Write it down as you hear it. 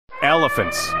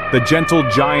Elephants, the gentle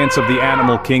giants of the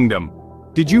animal kingdom.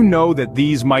 Did you know that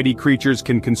these mighty creatures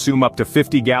can consume up to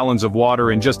 50 gallons of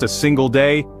water in just a single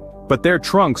day? But their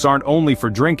trunks aren't only for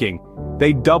drinking.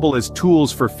 They double as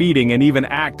tools for feeding and even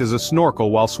act as a snorkel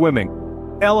while swimming.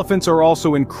 Elephants are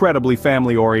also incredibly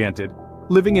family-oriented,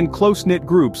 living in close-knit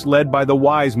groups led by the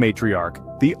wise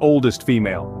matriarch, the oldest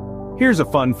female. Here's a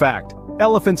fun fact: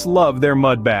 elephants love their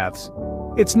mud baths.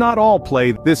 It's not all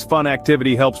play. This fun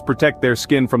activity helps protect their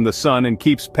skin from the sun and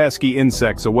keeps pesky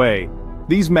insects away.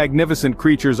 These magnificent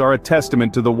creatures are a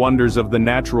testament to the wonders of the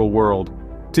natural world.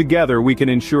 Together we can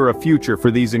ensure a future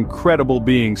for these incredible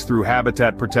beings through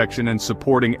habitat protection and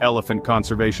supporting elephant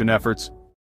conservation efforts.